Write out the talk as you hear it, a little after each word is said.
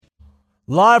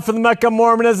Live from the Mecca of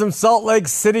Mormonism, Salt Lake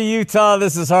City, Utah.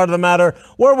 This is Heart of the Matter,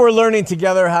 where we're learning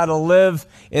together how to live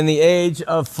in the age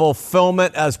of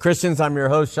fulfillment as Christians. I'm your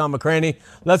host, Sean McCraney.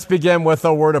 Let's begin with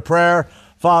a word of prayer.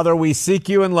 Father, we seek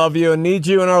you and love you and need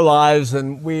you in our lives,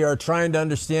 and we are trying to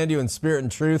understand you in spirit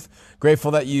and truth.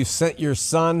 Grateful that you sent your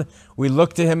son. We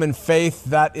look to him in faith.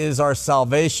 That is our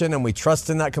salvation, and we trust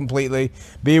in that completely.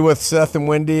 Be with Seth and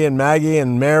Wendy and Maggie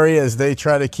and Mary as they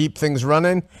try to keep things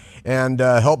running, and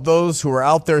help those who are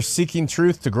out there seeking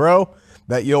truth to grow,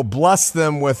 that you'll bless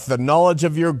them with the knowledge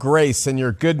of your grace and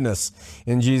your goodness.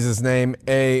 In Jesus' name,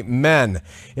 amen.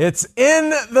 It's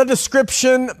in the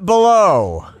description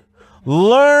below.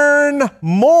 Learn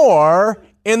more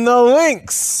in the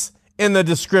links in the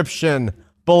description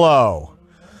below.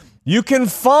 You can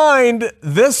find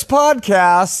this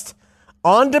podcast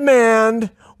on demand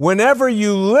whenever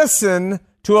you listen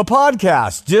to a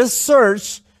podcast. Just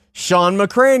search Sean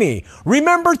McCraney.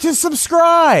 Remember to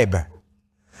subscribe.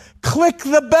 Click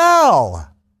the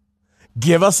bell.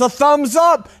 Give us a thumbs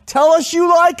up. Tell us you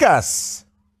like us.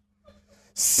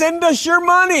 Send us your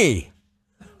money.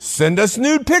 Send us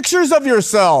nude pictures of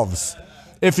yourselves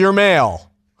if you're male.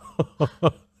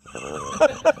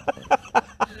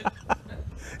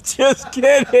 Just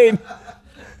kidding.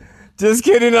 Just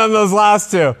kidding on those last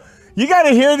two. You got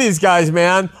to hear these guys,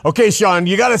 man. Okay, Sean,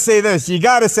 you got to say this. You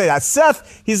got to say that.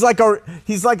 Seth, he's like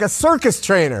a circus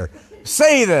trainer.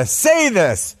 Say this. Say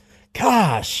this.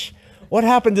 Gosh, what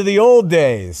happened to the old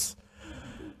days?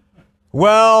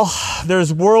 Well,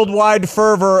 there's worldwide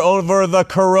fervor over the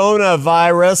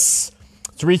coronavirus.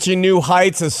 It's reaching new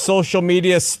heights as social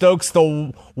media stokes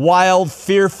the wild,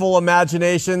 fearful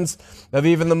imaginations of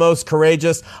even the most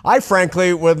courageous. I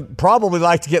frankly would probably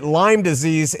like to get Lyme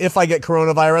disease if I get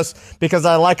coronavirus because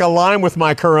I like a lime with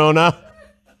my corona.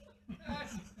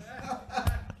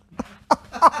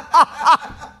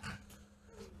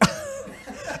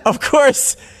 Of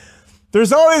course,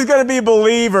 there's always going to be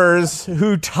believers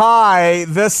who tie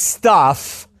this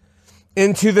stuff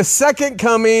into the second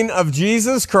coming of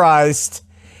Jesus Christ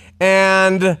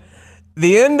and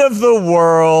the end of the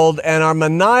world, and our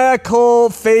maniacal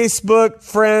Facebook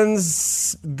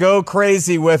friends go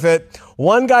crazy with it.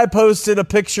 One guy posted a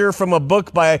picture from a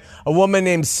book by a woman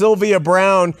named Sylvia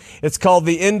Brown. It's called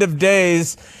The End of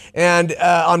Days. And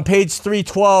on page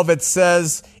 312, it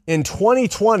says, in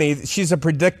 2020, she's a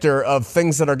predictor of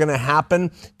things that are going to happen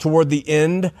toward the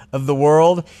end of the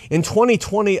world. In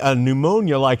 2020, a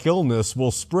pneumonia-like illness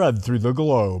will spread through the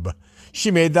globe. She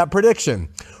made that prediction.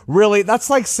 Really, that's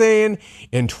like saying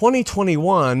in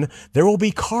 2021, there will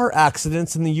be car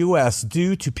accidents in the U.S.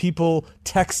 due to people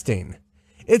texting.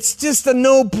 It's just a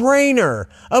no-brainer.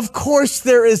 Of course,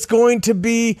 there is going to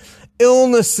be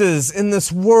illnesses in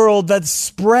this world that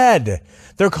spread.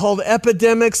 They're called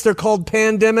epidemics. They're called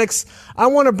pandemics. I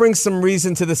want to bring some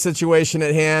reason to the situation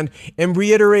at hand and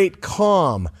reiterate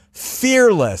calm,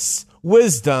 fearless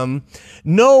wisdom,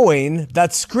 knowing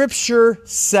that Scripture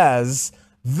says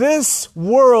this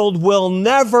world will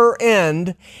never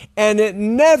end, and it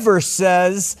never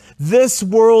says this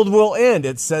world will end.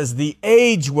 It says the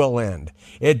age will end.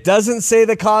 It doesn't say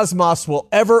the cosmos will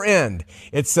ever end.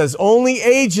 It says only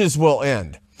ages will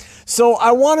end. So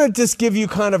I want to just give you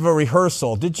kind of a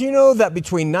rehearsal. Did you know that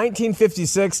between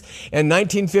 1956 and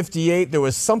 1958, there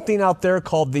was something out there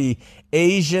called the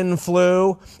Asian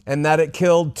flu, and that it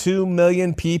killed 2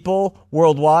 million people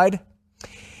worldwide?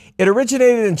 It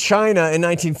originated in China in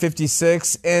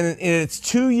 1956, and in its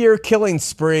 2-year killing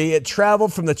spree, it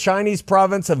traveled from the Chinese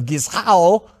province of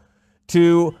Guizhou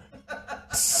to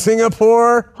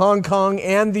Singapore, Hong Kong,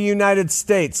 and the United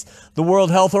States. The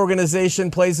World Health Organization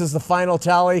places the final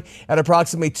tally at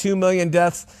approximately 2 million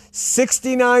deaths,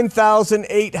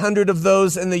 69,800 of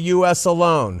those in the U.S.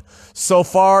 alone. So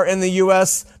far in the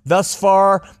U.S., thus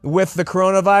far with the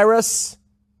coronavirus,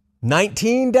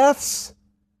 19 deaths?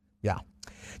 Yeah.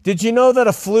 Did you know that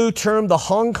a flu termed the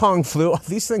Hong Kong flu,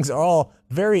 these things are all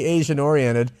very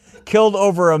Asian-oriented, killed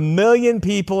over 1 million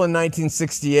people in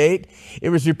 1968. It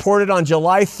was reported on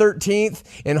July 13th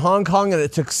in Hong Kong, and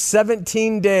it took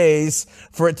 17 days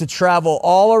for it to travel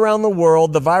all around the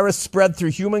world. The virus spread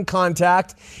through human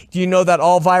contact. Do you know that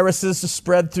all viruses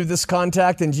spread through this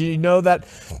contact? And do you know that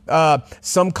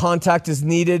some contact is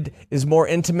more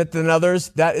intimate than others?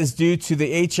 That is due to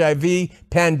the HIV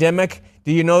pandemic.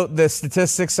 Do you know the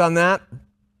statistics on that?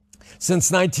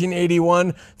 Since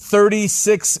 1981,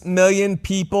 36 million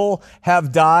people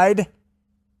have died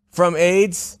from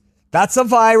AIDS. That's a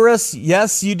virus.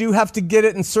 Yes, you do have to get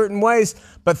it in certain ways,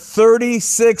 but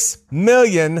 36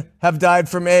 million have died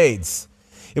from AIDS.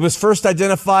 It was first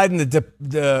identified in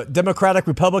the Democratic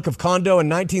Republic of Congo in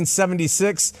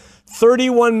 1976.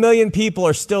 31 million people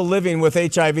are still living with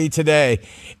HIV today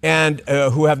and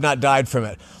who have not died from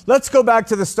it. Let's go back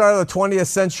to the start of the 20th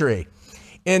century.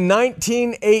 In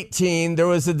 1918, there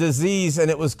was a disease, and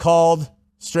it was called,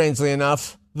 strangely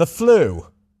enough, the flu.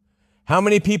 How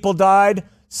many people died?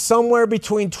 Somewhere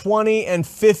between 20 and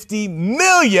 50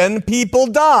 million people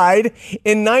died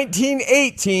in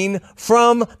 1918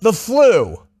 from the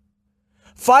flu.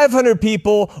 500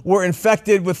 people were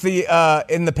infected with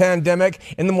in the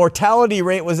pandemic, and the mortality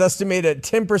rate was estimated at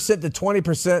 10% to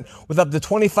 20%, with up to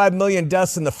 25 million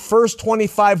deaths in the first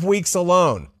 25 weeks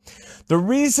alone. The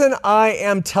reason I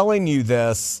am telling you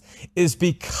this is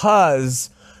because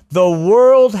the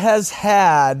world has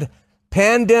had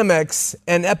pandemics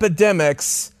and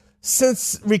epidemics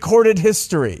since recorded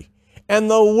history, and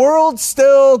the world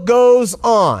still goes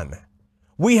on.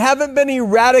 We haven't been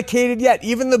eradicated yet.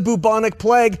 Even the bubonic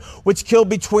plague, which killed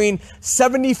between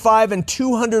 75 and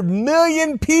 200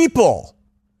 million people,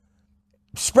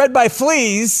 spread by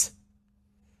fleas,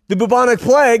 the bubonic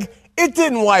plague, it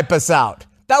didn't wipe us out.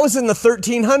 That was in the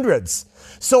 1300s.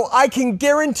 So I can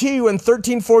guarantee you in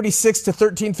 1346 to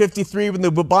 1353, when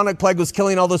the bubonic plague was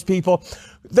killing all those people,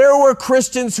 there were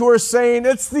Christians who were saying,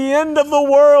 it's the end of the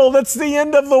world. It's the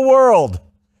end of the world.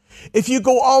 If you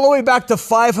go all the way back to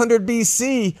 500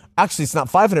 BC, actually it's not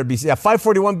 500 BC,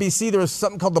 541 BC, there was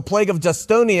something called the Plague of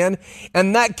Justinian,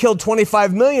 and that killed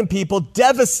 25 million people,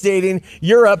 devastating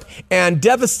Europe and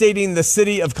devastating the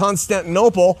city of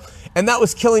Constantinople, and that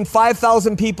was killing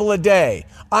 5,000 people a day.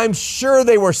 I'm sure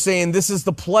they were saying this is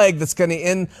the plague that's going to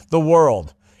end the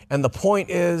world. And the point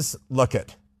is, look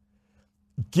it,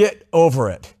 get over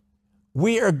it.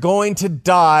 We are going to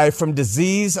die from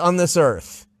disease on this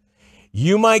earth.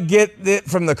 You might get it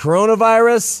from the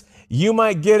coronavirus. You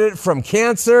might get it from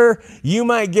cancer. You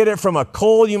might get it from a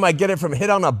cold. You might get it from hit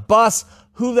on a bus.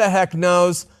 Who the heck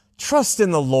knows? Trust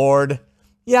in the Lord.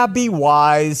 Yeah, be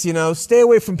wise, stay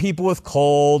away from people with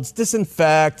colds,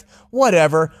 disinfect,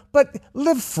 whatever, but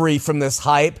live free from this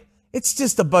hype. It's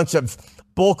just a bunch of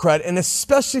bullcrud, and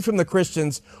especially from the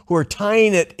Christians who are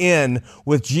tying it in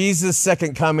with Jesus'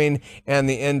 second coming and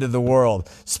the end of the world.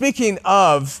 Speaking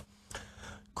of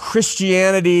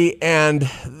Christianity and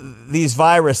these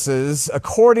viruses,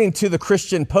 according to the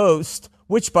Christian Post,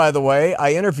 which, by the way,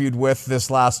 I interviewed with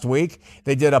this last week.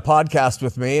 They did a podcast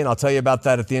with me, and I'll tell you about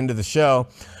that at the end of the show.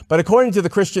 But according to the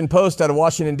Christian Post out of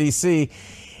Washington, D.C.,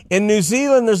 in New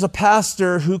Zealand, there's a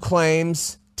pastor who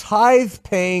claims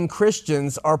tithe-paying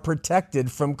Christians are protected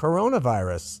from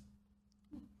coronavirus.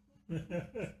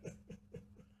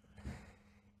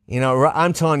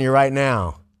 I'm telling you right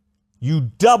now,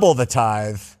 you double the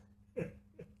tithe,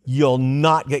 you'll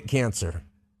not get cancer.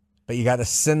 But you got to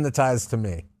send the tithes to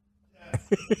me.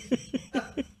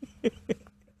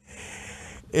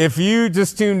 If you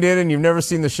just tuned in and you've never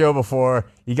seen the show before,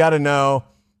 you got to know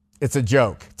it's a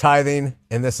joke. Tithing,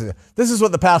 and this is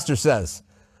what the pastor says.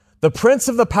 The prince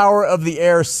of the power of the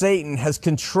air, Satan, has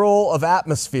control of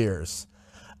atmospheres.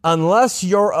 Unless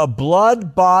you're a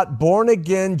blood-bought,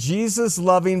 born-again,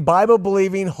 Jesus-loving,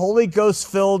 Bible-believing, Holy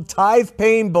Ghost-filled,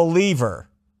 tithe-paying believer,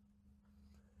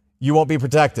 you won't be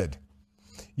protected.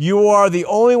 You are the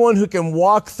only one who can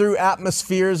walk through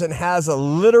atmospheres and has a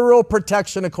literal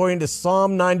protection, according to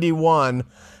Psalm 91,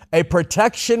 a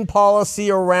protection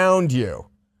policy around you.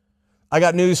 I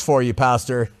got news for you,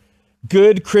 Pastor.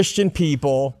 Good Christian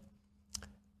people,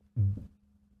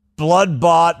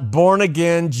 blood-bought,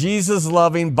 born-again,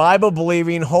 Jesus-loving,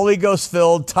 Bible-believing, Holy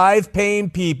Ghost-filled, tithe-paying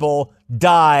people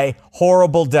die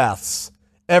horrible deaths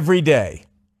every day.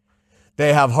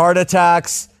 They have heart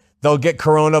attacks. They'll get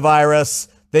coronavirus.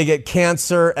 They get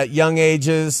cancer at young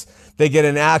ages. They get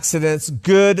in accidents.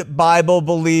 Good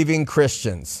Bible-believing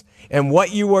Christians. And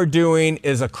what you are doing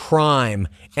is a crime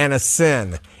and a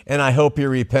sin. And I hope you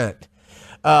repent.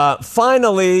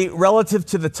 Finally, relative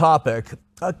to the topic,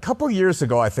 a couple years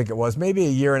ago, I think it was, maybe a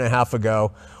year and a half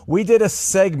ago, we did a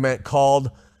segment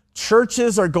called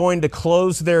Churches Are Going to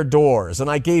Close Their Doors. And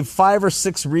I gave 5 or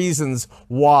 6 reasons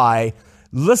why.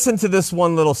 Listen to this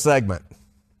one little segment.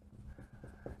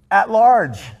 At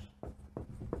large.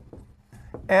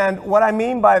 And what I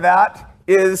mean by that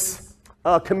is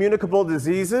communicable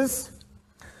diseases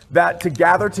that to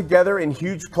gather together in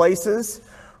huge places.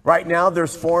 Right now,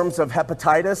 there's forms of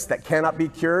hepatitis that cannot be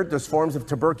cured. There's forms of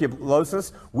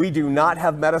tuberculosis. We do not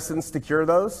have medicines to cure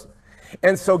those.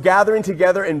 And so gathering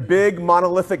together in big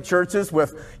monolithic churches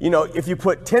with, if you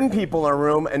put 10 people in a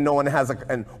room and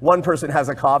and one person has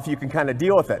a cough, you can kind of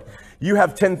deal with it. You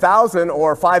have 10,000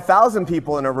 or 5,000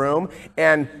 people in a room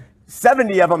and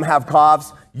 70 of them have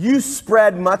coughs, you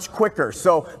spread much quicker.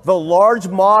 So the large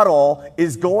model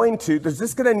is there's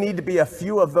just going to need to be a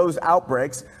few of those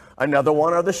outbreaks. Another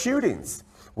one are the shootings.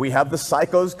 We have the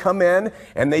psychos come in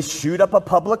and they shoot up a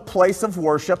public place of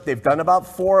worship. They've done about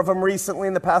 4 of them recently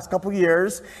in the past couple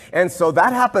years. And so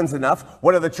that happens enough.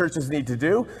 What do the churches need to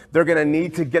do? They're going to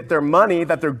need to get their money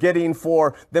that they're getting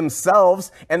for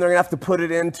themselves, and they're going to have to put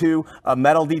it into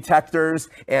metal detectors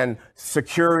and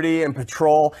security and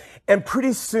patrol. And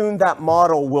pretty soon that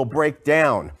model will break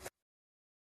down.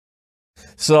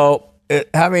 So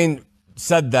having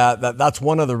said that's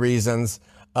one of the reasons.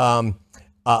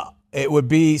 It would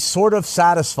be sort of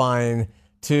satisfying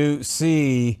to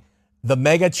see the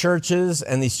mega churches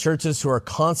and these churches who are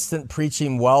constant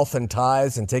preaching wealth and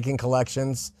tithes and taking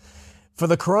collections, for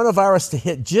the coronavirus to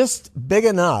hit just big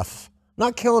enough,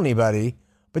 not kill anybody,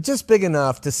 but just big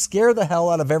enough to scare the hell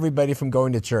out of everybody from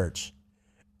going to church.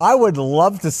 I would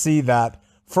love to see that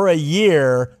for a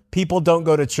year, people don't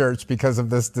go to church because of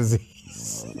this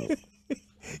disease.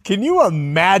 Can you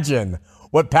imagine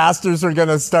what pastors are going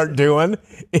to start doing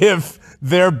if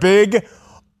their big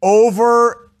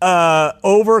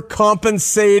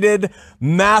overcompensated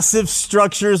massive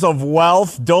structures of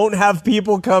wealth don't have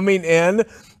people coming in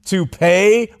to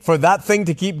pay for that thing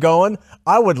to keep going?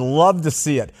 I would love to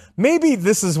see it. Maybe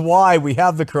this is why we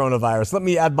have the coronavirus. Let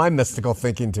me add my mystical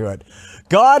thinking to it.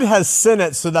 God has sent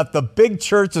it so that the big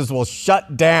churches will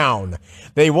shut down.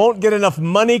 They won't get enough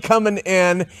money coming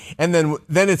in, and then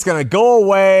it's going to go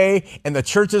away, and the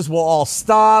churches will all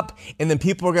stop, and then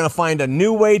people are going to find a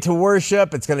new way to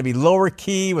worship. It's going to be lower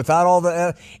key without all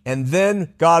the, and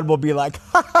then God will be like,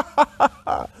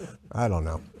 I don't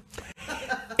know.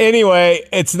 Anyway,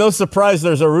 it's no surprise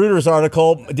there's a Reuters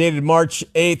article dated March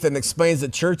 8th and explains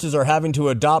that churches are having to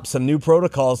adopt some new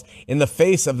protocols in the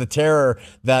face of the terror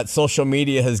that social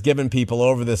media has given people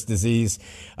over this disease.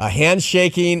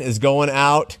 Handshaking is going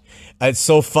out. It's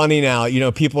so funny now. You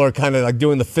know, people are kind of like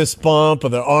doing the fist bump or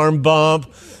the arm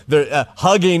bump.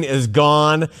 Hugging is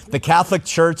gone. The Catholic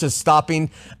Church is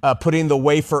stopping putting the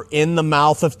wafer in the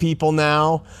mouth of people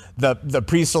now. The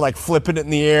priests are like flipping it in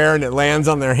the air and it lands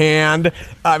on their hand.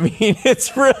 I mean,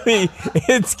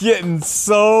 it's getting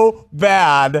so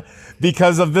bad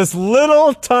because of this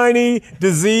little tiny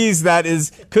disease that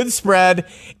could spread.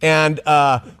 And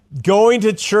going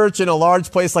to church in a large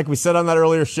place, like we said on that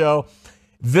earlier show,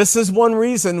 this is one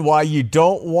reason why you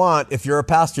don't want, if you're a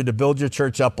pastor, to build your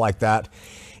church up like that.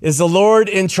 Is the Lord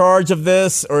in charge of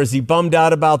this, or is he bummed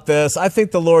out about this? I think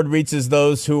the Lord reaches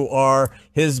those who are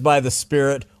his by the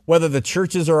Spirit, whether the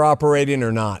churches are operating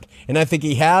or not. And I think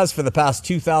he has for the past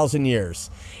 2,000 years.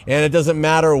 And it doesn't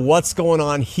matter what's going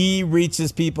on. He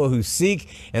reaches people who seek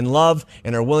and love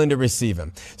and are willing to receive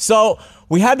him. So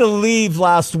we had to leave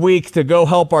last week to go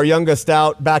help our youngest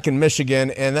out back in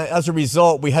Michigan. And as a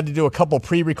result, we had to do a couple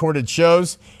pre-recorded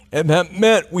shows. And that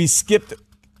meant we skipped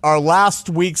our last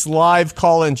week's live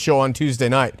call-in show on Tuesday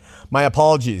night. My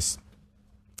apologies.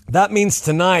 That means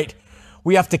tonight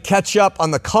we have to catch up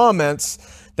on the comments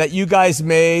that you guys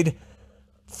made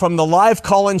from the live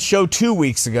call-in show 2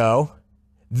 weeks ago,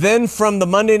 then from the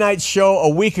Monday night show a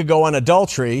week ago on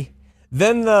adultery,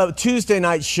 then the Tuesday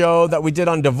night show that we did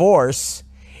on divorce,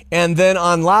 and then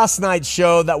on last night's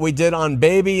show that we did on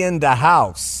baby in the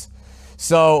house.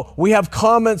 So we have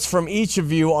comments from each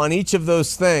of you on each of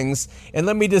those things, and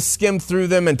let me just skim through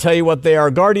them and tell you what they are.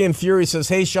 Guardian Fury says,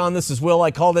 "Hey Sean, this is Will. I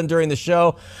called in during the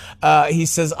show." He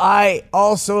says, "I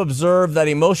also observed that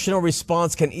emotional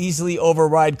response can easily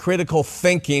override critical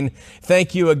thinking.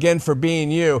 Thank you again for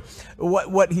being you."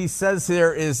 What he says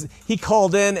here is he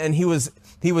called in and he was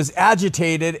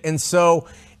agitated, and so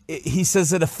he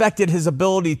says it affected his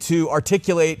ability to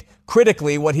articulate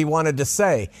critically what he wanted to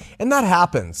say. And that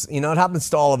happens. You know, it happens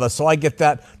to all of us. So I get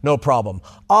that. No problem.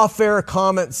 Off-air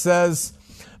comment says,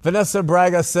 Vanessa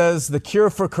Braga says, "The cure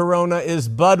for Corona is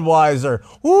Budweiser."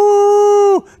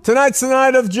 Woo! Tonight's the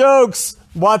night of jokes.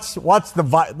 Watch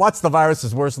the virus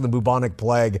is worse than the bubonic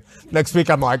plague. Next week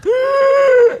I'm like,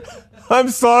 I'm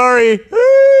sorry.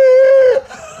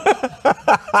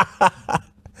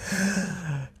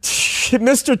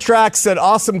 Mr. Track said,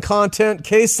 "Awesome content."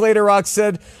 Kay Slater Rock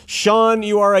said, "Sean,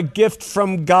 you are a gift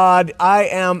from God. I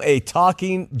am a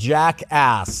talking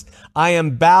jackass. I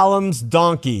am Balaam's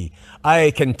donkey.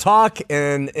 I can talk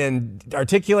and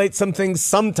articulate some things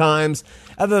sometimes.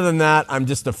 Other than that, I'm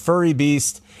just a furry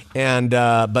beast." And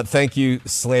but thank you,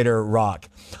 Slater Rock.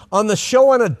 On the show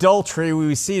on adultery, we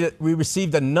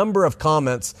received a number of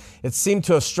comments. It seemed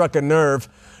to have struck a nerve.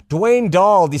 Dwayne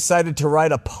Dahl decided to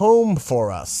write a poem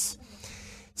for us.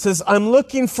 It says, "I'm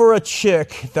looking for a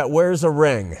chick that wears a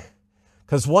ring,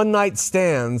 because one night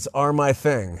stands are my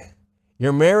thing.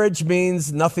 Your marriage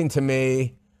means nothing to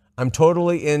me. I'm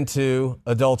totally into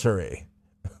adultery.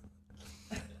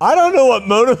 I don't know what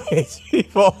motivates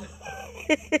people.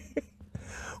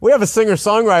 We have a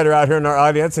singer-songwriter out here in our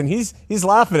audience, and he's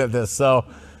laughing at this, so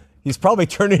he's probably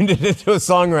turning it into a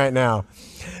song right now.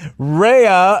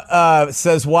 Rhea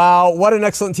says, wow, what an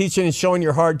excellent teaching and showing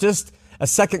your heart. Just a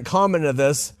second comment of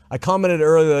this. I commented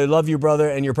earlier, I love you, brother,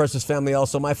 and your precious family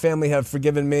also. My family have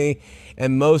forgiven me,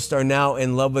 and most are now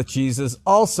in love with Jesus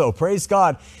also. Praise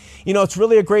God. You know, it's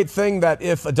really a great thing that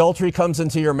if adultery comes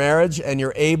into your marriage and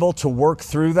you're able to work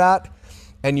through that,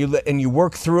 and you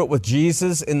work through it with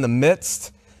Jesus in the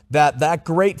midst, that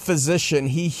great physician,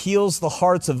 he heals the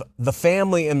hearts of the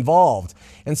family involved.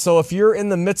 And so if you're in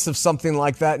the midst of something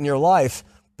like that in your life,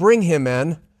 bring him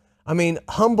in. I mean,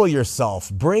 humble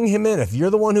yourself. Bring him in. If you're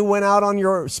the one who went out on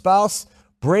your spouse,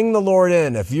 bring the Lord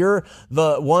in. If you're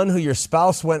the one who your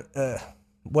spouse went,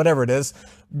 whatever it is,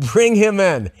 bring him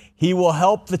in. He will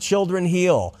help the children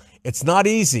heal. It's not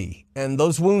easy, and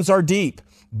those wounds are deep,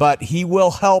 but he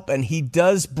will help, and he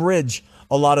does bridge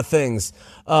a lot of things.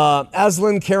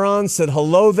 Aslan Caron said,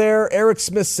 hello there. Eric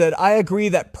Smith said, I agree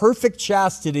that perfect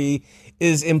chastity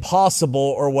is impossible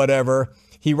or whatever.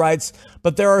 He writes,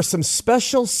 but there are some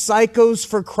special psychos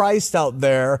for Christ out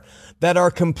there that are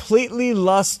completely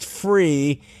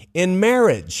lust-free in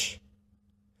marriage,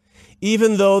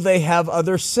 even though they have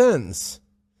other sins.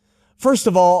 First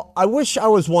of all, I wish I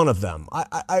was one of them.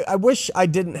 I wish I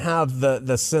didn't have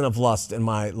the sin of lust in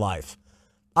my life.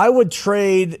 I would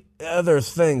trade other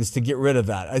things to get rid of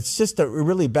that. It's just a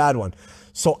really bad one.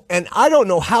 So, and I don't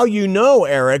know how you know,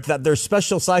 Eric, that there's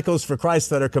special psychos for Christ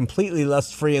that are completely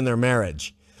lust-free in their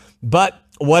marriage. But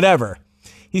whatever.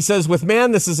 He says, with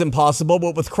man, this is impossible,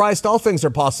 but with Christ, all things are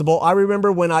possible. I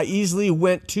remember when I easily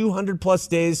went 200 plus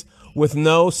days with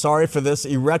no, sorry for this,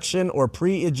 erection or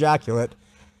pre-ejaculate.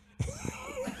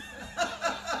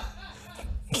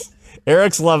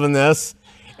 Eric's loving this.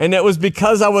 And it was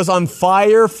because I was on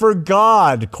fire for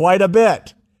God quite a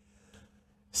bit.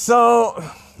 So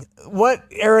what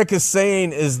Eric is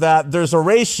saying is that there's a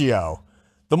ratio.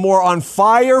 The more on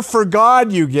fire for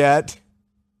God you get,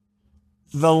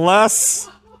 the less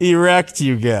erect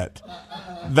you get.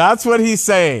 That's what he's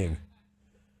saying.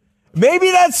 Maybe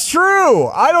that's true.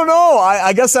 I don't know.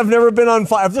 I guess I've never been on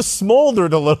fire. I've just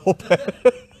smoldered a little bit.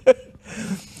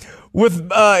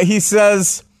 He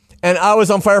says, and I was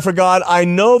on fire for God. I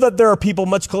know that there are people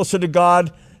much closer to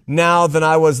God now than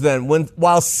I was then.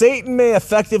 While Satan may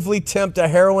effectively tempt a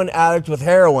heroin addict with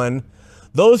heroin,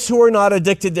 those who are not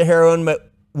addicted to heroin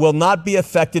will not be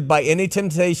affected by any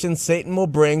temptation Satan will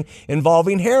bring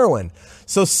involving heroin.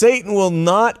 So Satan will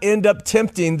not end up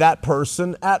tempting that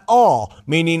person at all,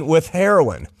 meaning with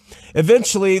heroin.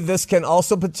 Eventually, this can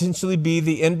also potentially be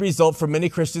the end result for many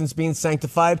Christians being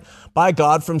sanctified by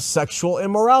God from sexual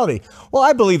immorality. Well,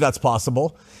 I believe that's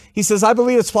possible. He says, I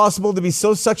believe it's possible to be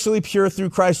so sexually pure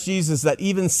through Christ Jesus that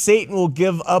even Satan will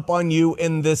give up on you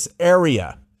in this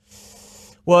area.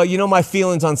 Well, you know my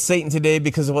feelings on Satan today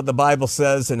because of what the Bible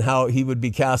says and how he would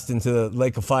be cast into the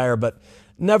lake of fire. But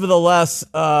nevertheless,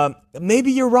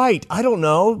 maybe you're right. I don't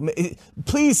know.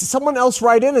 Please, someone else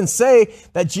write in and say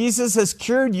that Jesus has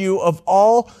cured you of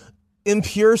all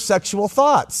impure sexual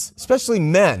thoughts, especially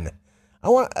men. I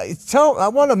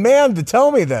want a man to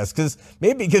tell me this because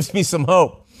maybe it gives me some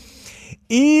hope.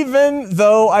 Even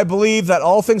though I believe that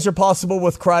all things are possible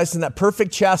with Christ and that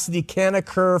perfect chastity can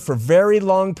occur for very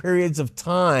long periods of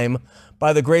time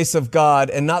by the grace of God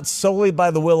and not solely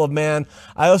by the will of man,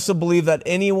 I also believe that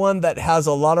anyone that has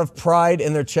a lot of pride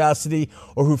in their chastity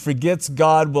or who forgets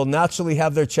God will naturally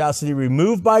have their chastity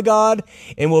removed by God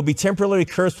and will be temporarily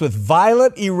cursed with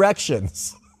violent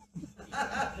erections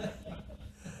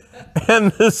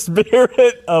and the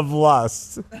spirit of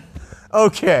lust.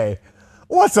 Okay.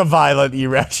 What's a violent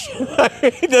erection?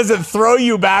 Does it throw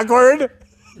you backward?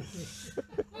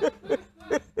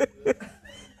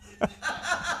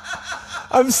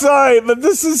 I'm sorry, but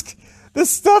this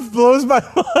stuff blows my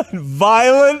mind.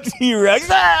 Violent erection.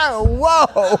 Ah,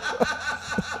 whoa.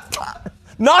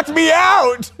 Knocked me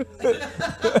out.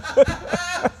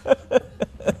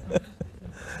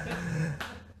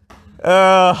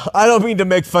 I don't mean to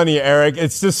make fun of you, Eric.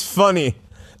 It's just funny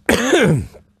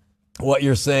what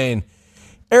you're saying.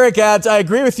 Eric adds, I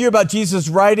agree with you about Jesus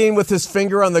writing with his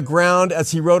finger on the ground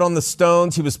as he wrote on the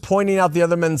stones. He was pointing out the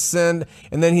other men's sin,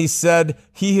 and then he said,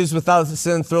 he who's without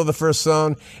sin, throw the first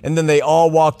stone. And then they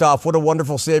all walked off. What a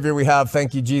wonderful Savior we have.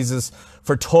 Thank you, Jesus,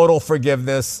 for total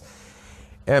forgiveness.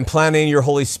 and planting your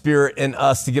Holy Spirit in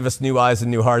us to give us new eyes and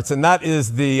new hearts. And that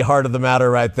is the heart of the matter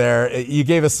right there. You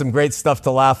gave us some great stuff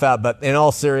to laugh at, but in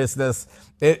all seriousness,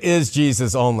 it is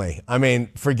Jesus only. I mean,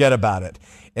 forget about it.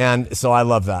 And so I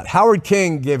love that. Howard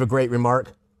King gave a great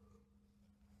remark.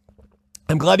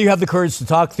 I'm glad you have the courage to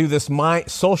talk through this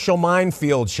social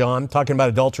minefield, Sean, talking about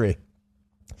adultery.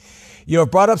 You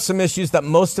have brought up some issues that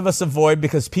most of us avoid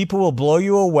because people will blow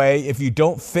you away if you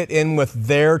don't fit in with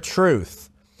their truth.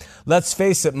 Let's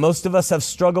face it, most of us have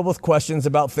struggled with questions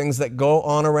about things that go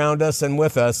on around us and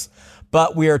with us,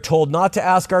 but we are told not to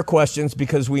ask our questions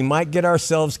because we might get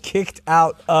ourselves kicked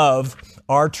out of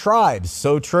our tribes.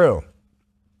 So true.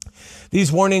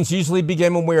 These warnings usually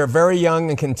begin when we are very young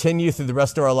and continue through the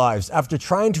rest of our lives. After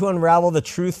trying to unravel the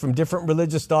truth from different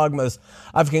religious dogmas,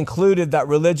 I've concluded that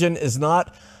religion is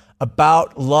not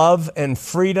about love and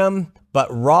freedom, but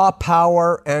raw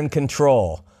power and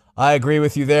control. I agree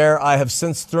with you there. I have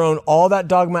since thrown all that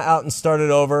dogma out and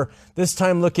started over, this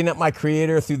time looking at my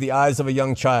Creator through the eyes of a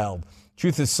young child.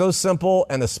 Truth is so simple,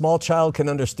 and a small child can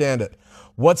understand it.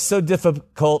 What's so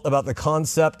difficult about the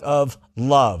concept of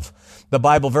love? The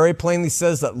Bible very plainly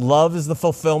says that love is the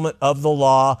fulfillment of the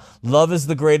law. Love is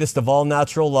the greatest of all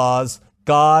natural laws.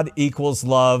 God equals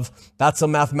love. That's a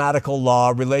mathematical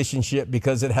law relationship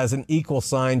because it has an equal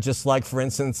sign, just like, for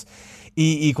instance,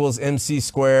 E equals MC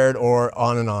squared or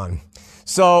on and on.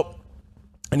 So,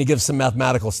 and he gives some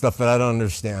mathematical stuff that I don't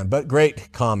understand, but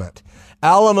great comment.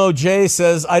 Alamo J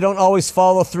says, I don't always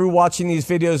follow through watching these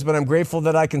videos, but I'm grateful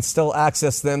that I can still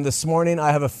access them. This morning,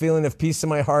 I have a feeling of peace in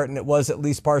my heart, and it was at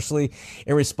least partially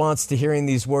in response to hearing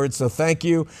these words. So thank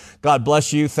you. God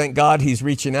bless you. Thank God he's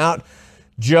reaching out.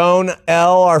 Joan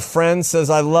L., our friend, says,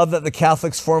 I love that the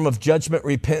Catholics' form of judgment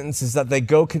repentance is that they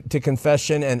go to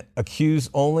confession and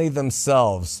accuse only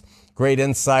themselves. Great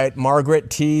insight. Margaret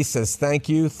T. says, thank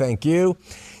you. Thank you.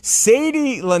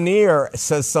 Sadie Lanier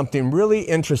says something really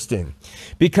interesting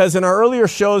because in our earlier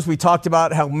shows, we talked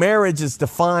about how marriage is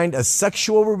defined as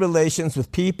sexual relations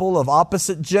with people of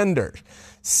opposite gender.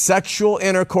 Sexual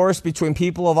intercourse between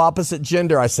people of opposite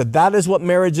gender. I said that is what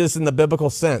marriage is in the biblical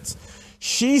sense.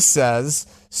 She says,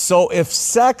 so if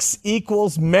sex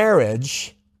equals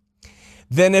marriage,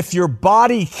 then if your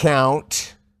body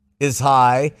count is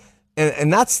high,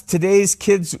 and that's today's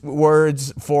kids'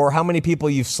 words for how many people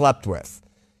you've slept with.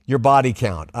 Your body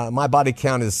count. My body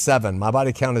count is 7. My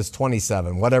body count is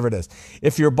 27, whatever it is.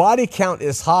 If your body count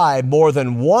is high, more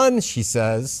than one, she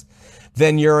says,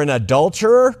 then you're an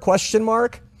adulterer, ?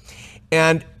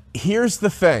 And here's the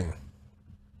thing.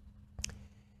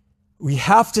 We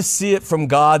have to see it from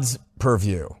God's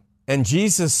purview. And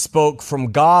Jesus spoke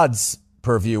from God's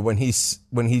purview when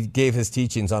he gave his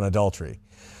teachings on adultery.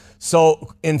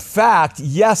 So, in fact,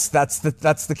 yes, that's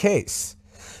the case.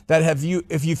 That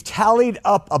if you've tallied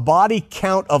up a body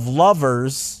count of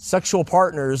lovers, sexual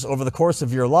partners over the course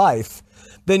of your life,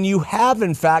 then you have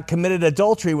in fact committed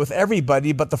adultery with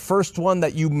everybody but the first one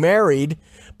that you married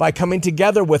by coming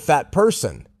together with that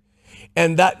person.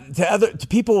 And that to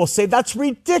people will say, that's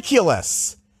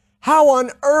ridiculous. How on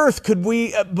earth could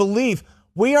we believe?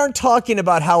 We aren't talking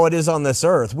about how it is on this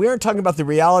earth. We aren't talking about the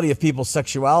reality of people's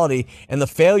sexuality and the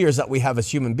failures that we have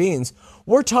as human beings.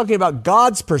 We're talking about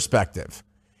God's perspective.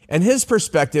 And his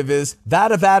perspective is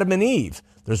that of Adam and Eve.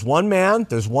 There's one man,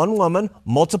 there's one woman,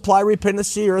 multiply,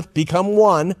 replenish the earth, become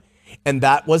one. And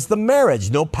that was the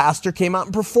marriage. No pastor came out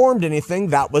and performed anything.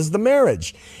 That was the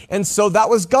marriage. And so that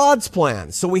was God's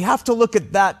plan. So we have to look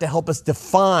at that to help us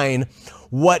define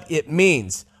what it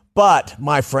means. But,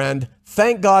 my friend,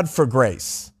 thank God for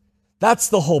grace. That's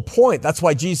the whole point. That's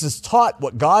why Jesus taught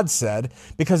what God said,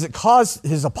 because it caused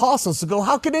his apostles to go,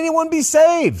 how could anyone be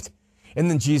saved? And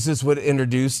then Jesus would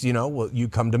introduce, well, you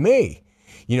come to me.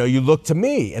 You look to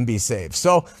me and be saved.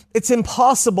 So it's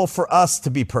impossible for us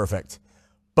to be perfect.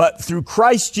 But through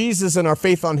Christ Jesus and our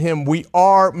faith on him, we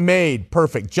are made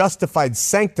perfect, justified,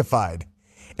 sanctified,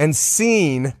 and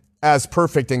seen as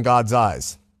perfect in God's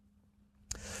eyes.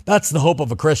 That's the hope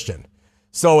of a Christian.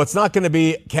 So it's not going to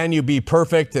be, can you be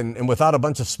perfect and without a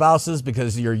bunch of spouses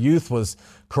because your youth was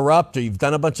corrupt or you've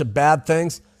done a bunch of bad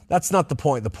things? That's not the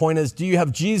point. The point is, do you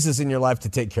have Jesus in your life to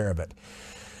take care of it?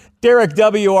 Derek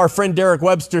W., our friend Derek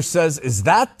Webster says, is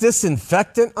that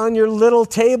disinfectant on your little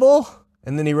table?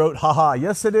 And then he wrote, haha,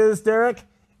 yes it is, Derek.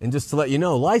 And just to let you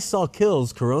know, Lysol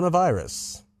kills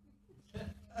coronavirus.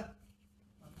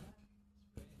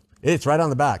 It's right on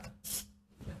the back.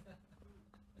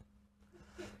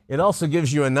 It also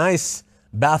gives you a nice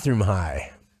bathroom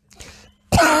high.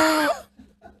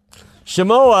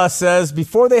 Shamoa says,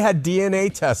 before they had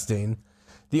DNA testing,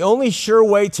 the only sure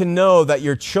way to know that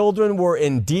your children were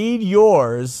indeed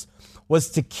yours was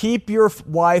to keep your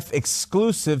wife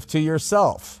exclusive to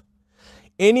yourself.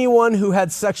 Anyone who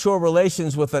had sexual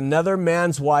relations with another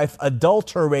man's wife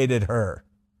adulterated her.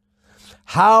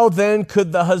 How then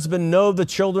could the husband know the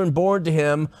children born to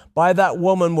him by that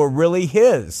woman were really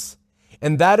his?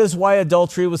 And that is why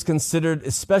adultery was considered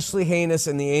especially heinous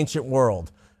in the ancient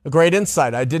world. A great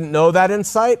insight. I didn't know that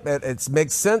insight. It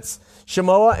makes sense,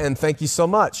 Shamoa, and thank you so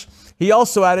much. He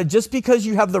also added, just because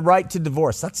you have the right to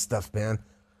divorce, that stuff, man.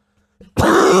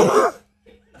 I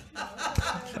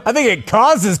think it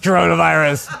causes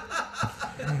coronavirus.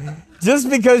 Just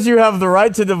because you have the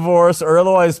right to divorce or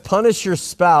otherwise punish your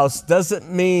spouse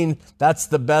doesn't mean that's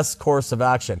the best course of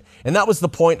action. And that was the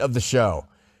point of the show.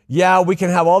 Yeah, we can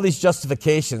have all these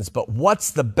justifications, but what's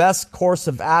the best course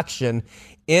of action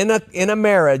in a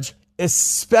marriage,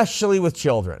 especially with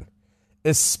children?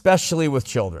 Especially with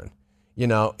children. You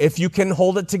know, if you can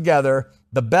hold it together,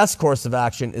 the best course of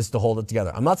action is to hold it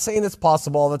together. I'm not saying it's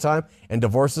possible all the time, and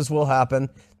divorces will happen.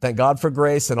 Thank God for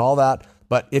grace and all that.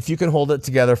 But if you can hold it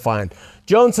together, fine.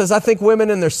 Joan says, I think women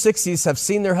in their 60s have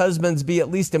seen their husbands be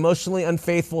at least emotionally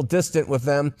unfaithful, distant with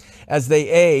them as they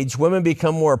age. Women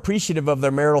become more appreciative of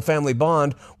their marital family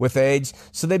bond with age,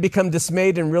 so they become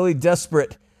dismayed and really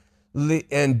desperately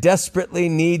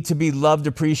need to be loved,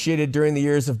 appreciated during the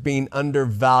years of being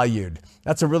undervalued.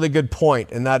 That's a really good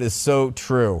point, and that is so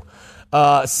true.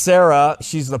 Sarah,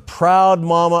 she's the proud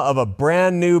mama of a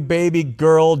brand new baby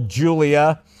girl,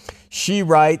 Julia. She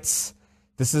writes,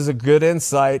 this is a good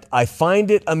insight. I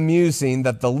find it amusing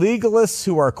that the legalists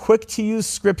who are quick to use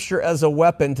Scripture as a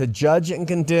weapon to judge and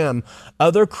condemn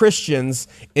other Christians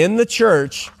in the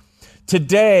church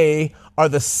today are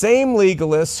the same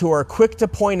legalists who are quick to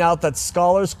point out that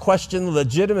scholars question the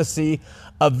legitimacy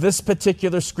of this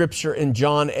particular scripture in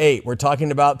John 8. We're talking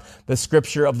about the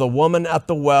scripture of the woman at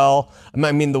the well.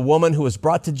 The woman who was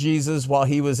brought to Jesus while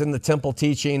he was in the temple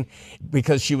teaching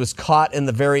because she was caught in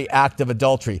the very act of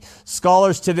adultery.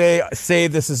 Scholars today say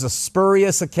this is a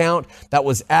spurious account that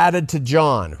was added to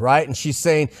John, right? And she's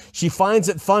saying she finds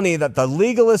it funny that the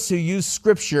legalists who use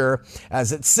scripture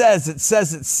as it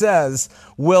says,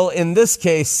 will in this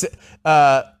case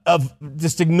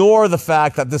just ignore the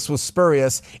fact that this was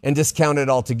spurious and discount it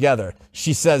altogether.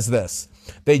 She says this,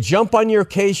 they jump on your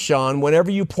case, Sean, whenever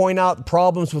you point out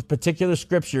problems with particular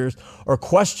scriptures or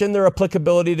question their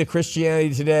applicability to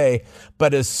Christianity today.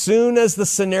 But as soon as the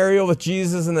scenario with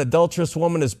Jesus and the adulterous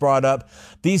woman is brought up,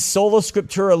 these sola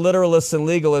scriptura literalists and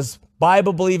legalists,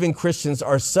 Bible-believing Christians,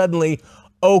 are suddenly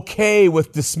okay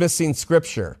with dismissing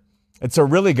scripture. It's a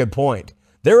really good point.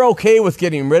 They're okay with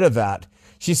getting rid of that.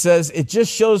 She says, it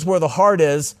just shows where the heart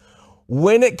is.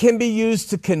 When it can be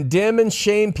used to condemn and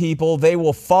shame people, they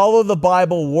will follow the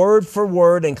Bible word for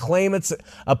word and claim its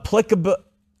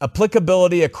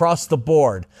applicability across the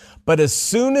board. But as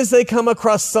soon as they come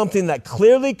across something that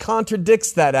clearly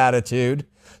contradicts that attitude,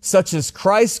 such as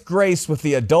Christ's grace with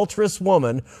the adulterous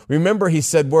woman, remember he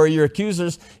said, where are your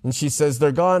accusers? And she says,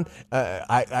 they're gone.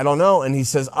 I don't know. And he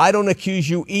says, I don't accuse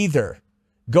you either.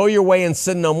 Go your way and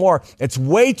sin no more. It's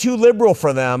way too liberal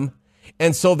for them.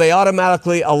 And so they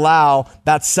automatically allow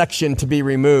that section to be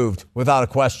removed without a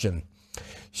question.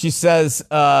 She says,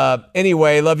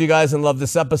 anyway, love you guys and love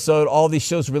this episode. All these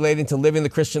shows relating to living the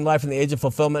Christian life in the age of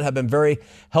fulfillment have been very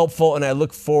helpful, and I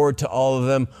look forward to all of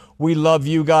them. We love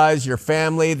you guys, your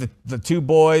family, the two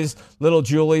boys, little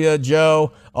Julia,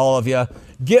 Joe, all of you.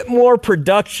 Get More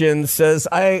Productions says,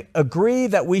 I agree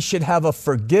that we should have a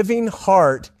forgiving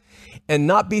heart and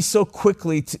not be so quick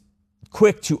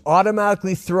to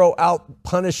automatically throw out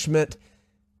punishment,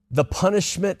 the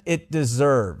punishment it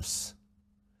deserves.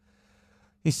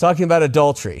 He's talking about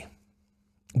adultery.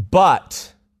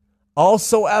 But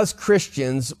also as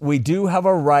Christians, we do have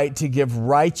a right to give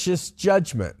righteous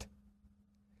judgment.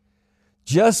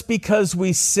 Just because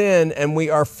we sin and we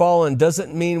are fallen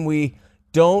doesn't mean we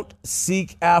don't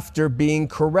seek after being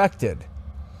corrected.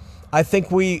 I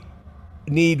think we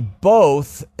need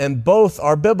both, and both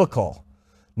are biblical.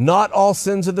 Not all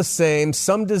sins are the same.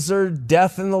 Some deserve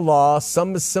death in the law.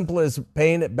 Some as simple as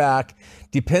paying it back.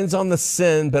 Depends on the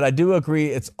sin, but I do agree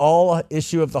it's all an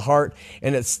issue of the heart,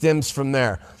 and it stems from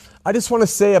there. I just want to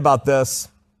say about this,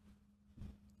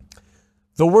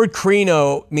 the word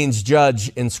krino means judge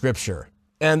in Scripture,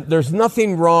 and there's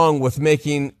nothing wrong with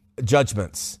making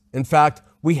judgments. In fact,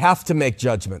 we have to make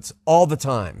judgments all the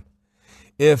time.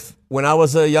 If when I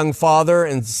was a young father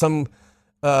and some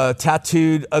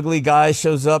tattooed, ugly guy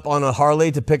shows up on a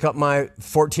Harley to pick up my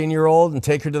 14-year-old and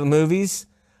take her to the movies,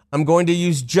 I'm going to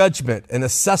use judgment and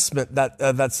assessment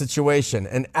that situation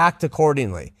and act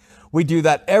accordingly. We do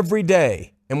that every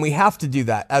day, and we have to do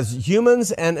that as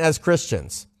humans and as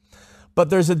Christians. But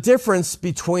there's a difference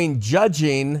between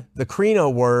judging, the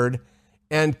krino word,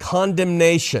 and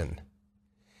condemnation.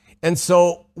 And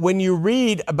so when you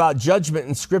read about judgment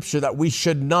in Scripture that we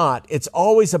should not, it's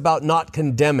always about not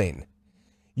condemning.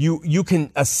 You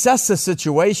can assess a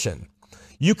situation.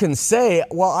 You can say,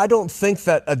 well, I don't think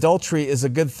that adultery is a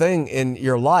good thing in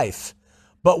your life,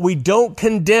 but we don't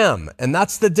condemn. And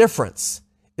that's the difference,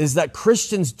 is that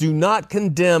Christians do not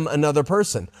condemn another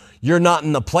person. You're not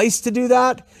in the place to do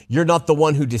that. You're not the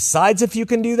one who decides if you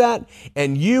can do that.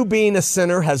 And you, being a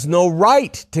sinner, has no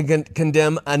right to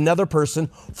condemn another person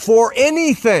for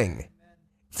anything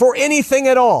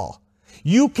at all.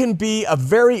 You can be a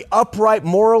very upright,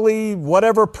 morally,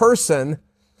 whatever person,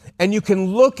 and you can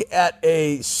look at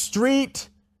a street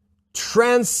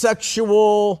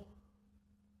transsexual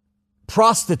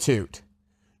prostitute.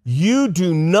 You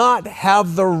do not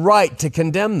have the right to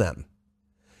condemn them.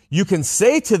 You can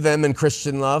say to them in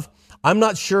Christian love, I'm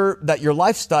not sure that your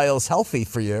lifestyle is healthy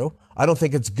for you. I don't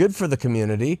think it's good for the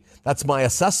community. That's my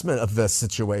assessment of this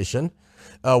situation.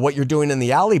 What you're doing in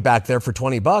the alley back there for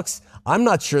 $20, I'm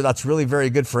not sure that's really very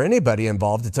good for anybody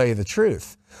involved, to tell you the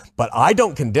truth. But I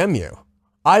don't condemn you.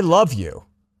 I love you.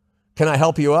 Can I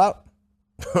help you out?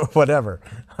 Whatever.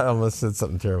 I almost said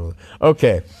something terrible.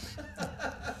 Okay.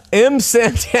 M.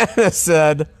 Santana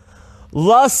said,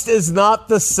 lust is not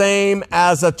the same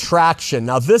as attraction.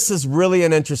 Now, this is really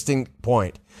an interesting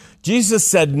point. Jesus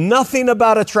said nothing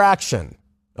about attraction,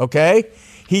 okay?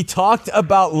 He talked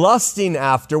about lusting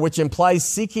after, which implies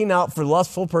seeking out for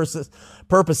lustful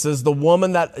purposes the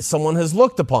woman that someone has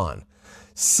looked upon.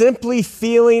 Simply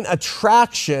feeling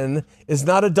attraction is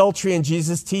not adultery in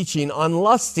Jesus' teaching on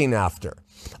lusting after.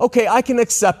 Okay, I can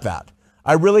accept that.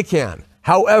 I really can.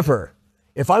 However,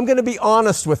 if I'm going to be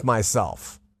honest with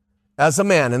myself as a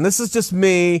man, and this is just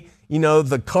me,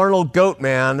 the carnal goat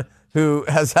man who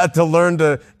has had to learn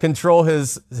to control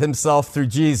himself through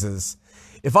Jesus.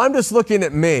 If I'm just looking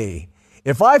at me,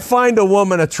 if I find a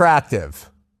woman attractive,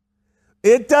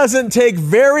 it doesn't take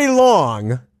very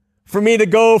long for me to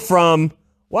go from,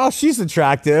 wow, she's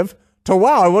attractive, to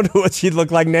wow, I wonder what she'd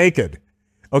look like naked.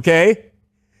 Okay?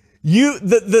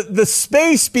 The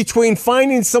space between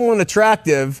finding someone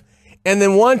attractive and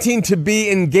then wanting to be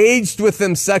engaged with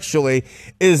them sexually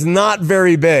is not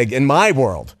very big in my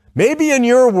world. Maybe in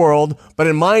your world, but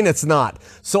in mine it's not.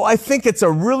 So I think it's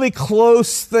a really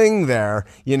close thing there,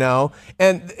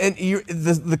 And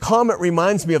the comment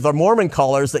reminds me of the Mormon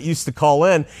callers that used to call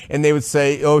in, and they would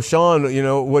say, "Oh, Sean,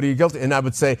 what are you guilty?" And I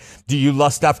would say, "Do you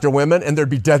lust after women?" And there'd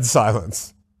be dead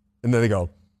silence. And then they go,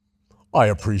 "I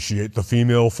appreciate the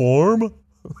female form."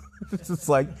 It's just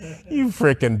like, you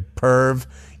freaking perv.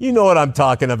 You know what I'm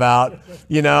talking about,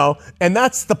 And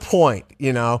that's the point,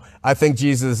 I think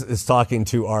Jesus is talking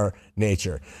to our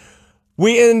nature.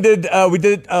 We did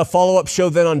a follow-up show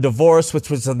then on divorce,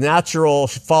 which was a natural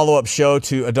follow-up show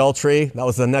to adultery. That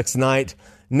was the next night.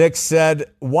 Nick said,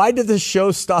 why did the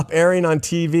show stop airing on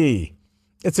TV?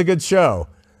 It's a good show.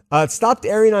 It stopped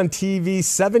airing on TV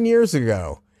 7 years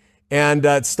ago. And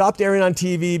it stopped airing on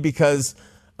TV because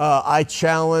I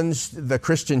challenged the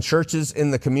Christian churches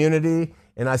in the community,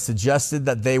 and I suggested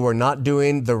that they were not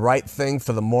doing the right thing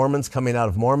for the Mormons coming out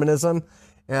of Mormonism.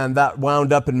 And that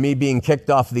wound up in me being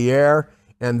kicked off the air.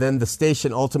 And then the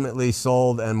station ultimately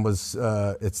sold and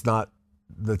it's not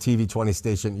the TV20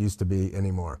 station it used to be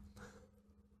anymore.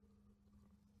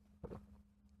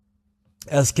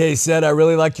 SK said, I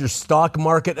really liked your stock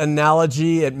market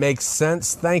analogy. It makes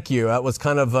sense. Thank you. That was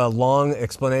kind of a long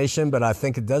explanation, but I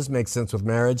think it does make sense with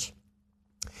marriage.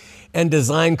 And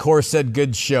Design Core said,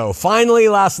 good show. Finally,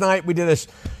 last night we did a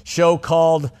show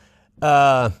called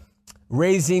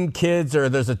Raising Kids, or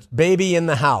There's a Baby in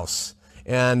the House.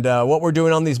 And what we're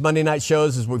doing on these Monday night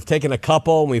shows is we've taken a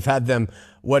couple and we've had them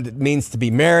what it means to be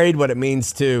married, what it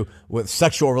means with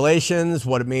sexual relations,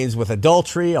 what it means with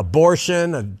adultery,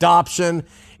 abortion, adoption.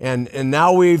 And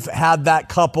now we've had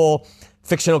that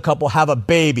fictional couple, have a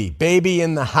baby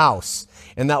in the house.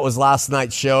 And that was last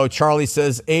night's show. Charlie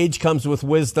says, age comes with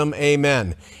wisdom,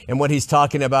 amen. And what he's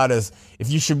talking about is, if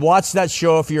you should watch that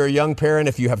show if you're a young parent,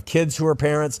 if you have kids who are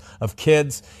parents of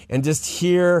kids, and just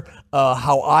hear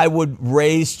how I would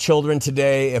raise children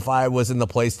today if I was in the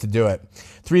place to do it.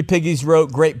 Three Piggies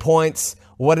wrote, great points.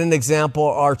 What an example.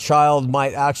 Our child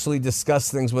might actually discuss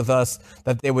things with us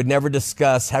that they would never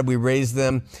discuss had we raised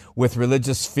them with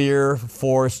religious fear,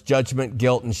 force, judgment,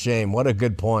 guilt, and shame. What a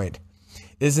good point.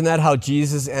 Isn't that how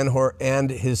Jesus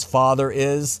and his Father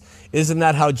is? Isn't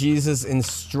that how Jesus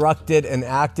instructed and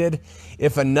acted?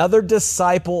 If another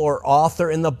disciple or author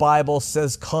in the Bible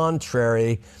says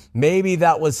contrary, maybe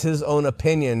that was his own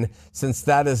opinion, since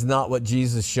that is not what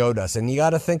Jesus showed us. And you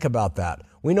got to think about that.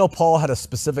 We know Paul had a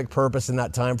specific purpose in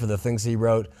that time for the things he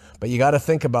wrote, but you got to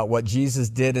think about what Jesus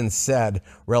did and said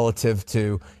relative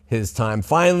to his time.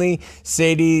 Finally,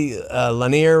 Sadie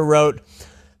Lanier wrote,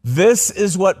 "This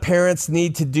is what parents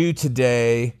need to do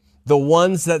today, the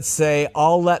ones that say,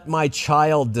 'I'll let my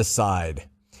child decide,'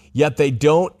 yet they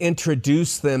don't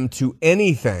introduce them to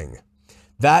anything.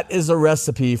 That is a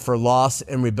recipe for lost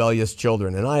and rebellious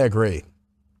children." And I agree.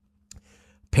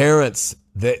 Parents,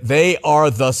 they are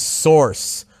the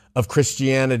source of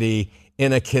Christianity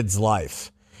in a kid's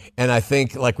life. And I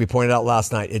think, like we pointed out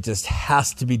last night, it just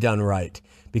has to be done right.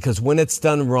 Because when it's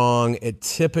done wrong, it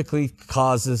typically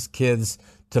causes kids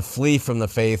to flee from the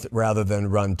faith rather than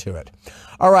run to it.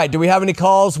 All right, do we have any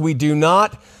calls? We do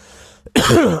not.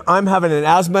 I'm having an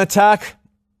asthma attack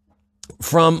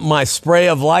from my spray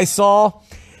of Lysol.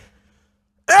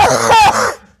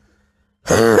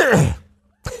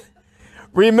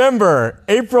 Remember,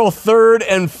 April 3rd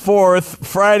and 4th,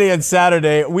 Friday and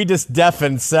Saturday, we just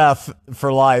deafened Seth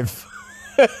for life.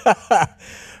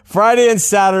 Friday and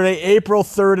Saturday, April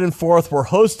 3rd and 4th, we're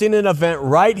hosting an event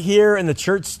right here in the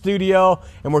church studio,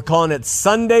 and we're calling it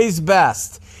Sunday's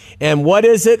Best. And what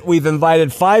is it? We've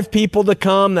invited 5 people to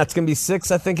come. That's going to be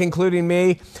 6, I think, including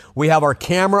me. We have our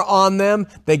camera on them.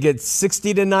 They get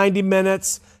 60 to 90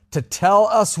 minutes to tell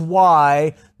us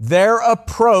why their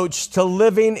approach to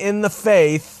living in the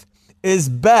faith is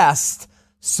best,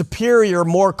 superior,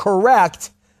 more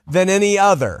correct than any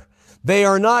other. They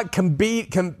are not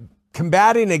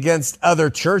combating against other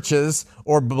churches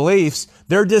or beliefs.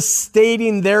 They're just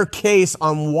stating their case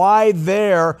on why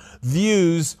their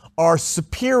views are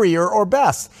superior or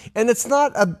best. And it's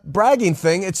not a bragging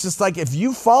thing. It's just like, if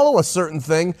you follow a certain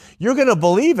thing, you're going to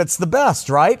believe it's the best,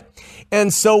 right?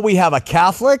 And so we have a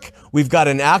Catholic, we've got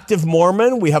an active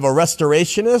Mormon, we have a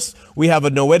Restorationist, we have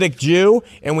a Noetic Jew,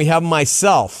 and we have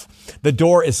myself. The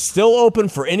door is still open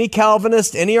for any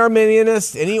Calvinist, any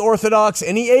Arminianist, any Orthodox,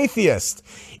 any atheist.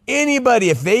 Anybody,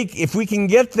 if we can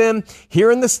get them here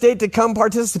in the state to come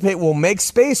participate, we'll make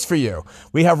space for you.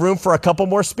 We have room for a couple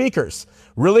more speakers.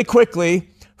 Really quickly,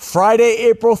 Friday,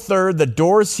 April 3rd, the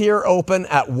doors here open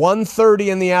at 1:30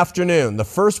 in the afternoon. The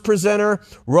first presenter,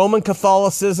 Roman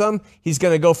Catholicism, he's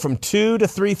going to go from 2 to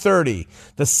 3:30.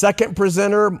 The second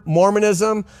presenter,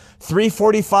 Mormonism,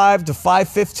 3:45 to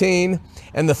 5:15.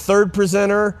 And the third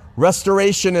presenter,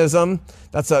 Restorationism,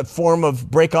 that's a form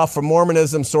of break off from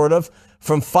Mormonism, sort of,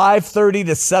 from 5:30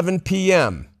 to 7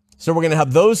 p.m. So we're going to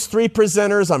have those 3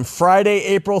 presenters on Friday,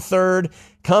 April 3rd.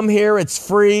 Come here, it's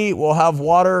free. We'll have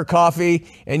water or coffee,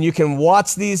 and you can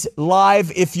watch these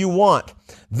live if you want.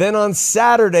 Then on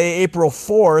Saturday, April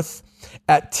 4th,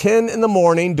 at 10 in the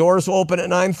morning, doors will open at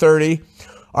 9:30.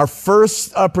 Our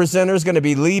first presenter is going to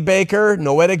be Lee Baker,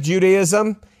 Noetic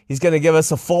Judaism. He's going to give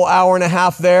us a full hour and a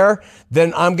half there.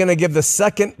 Then I'm going to give the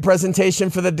second presentation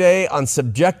for the day on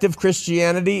subjective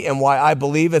Christianity and why I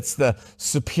believe it's the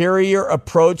superior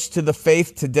approach to the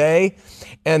faith today.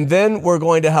 And then we're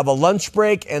going to have a lunch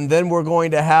break, and then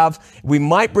we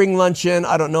might bring lunch in.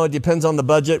 I don't know. It depends on the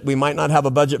budget. We might not have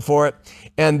a budget for it.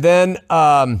 And then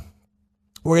we're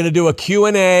going to do a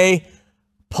Q&A,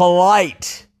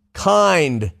 polite,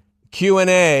 kind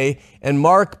Q&A, and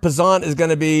Mark Pazant is going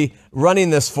to be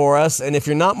running this for us. And if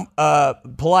you're not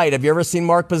polite, have you ever seen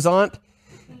Mark Pazant?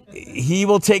 He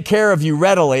will take care of you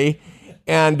readily.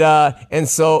 And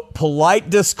so polite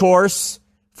discourse,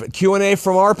 Q&A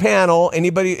from our panel,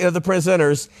 anybody of the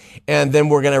presenters, and then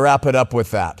we're going to wrap it up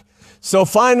with that. So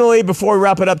finally, before we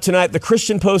wrap it up tonight, the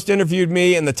Christian Post interviewed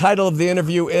me, and the title of the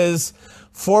interview is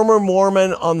Former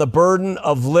Mormon on the Burden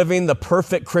of Living the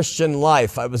Perfect Christian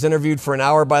Life. I was interviewed for an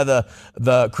hour by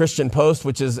the Christian Post,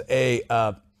 which is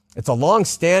it's a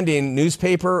long-standing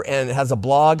newspaper, and it has a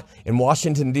blog in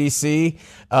Washington, D.C.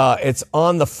 It's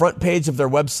on the front page of their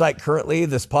website currently,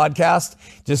 this podcast.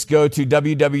 Just go to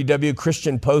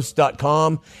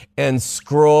www.christianpost.com and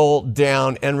scroll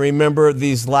down. And remember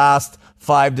these last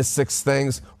 5 to 6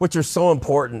 things, which are so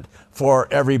important for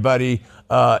everybody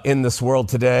in this world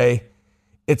today.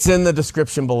 It's in the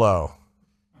description below.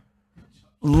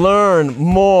 Learn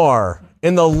more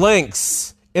in the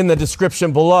links in the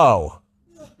description below.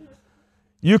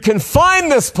 You can find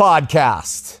this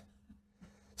podcast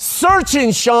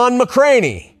searching Sean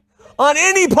McCraney on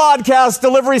any podcast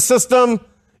delivery system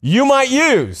you might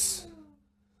use.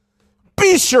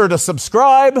 Be sure to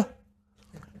subscribe.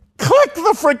 Click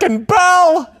the freaking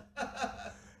bell.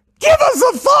 Give us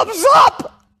a thumbs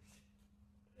up.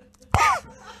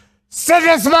 Send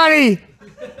us money.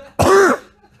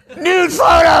 Nude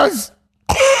photos.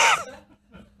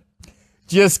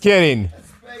 Just kidding.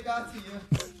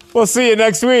 We'll see you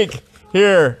next week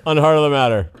here on Heart of the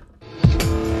Matter.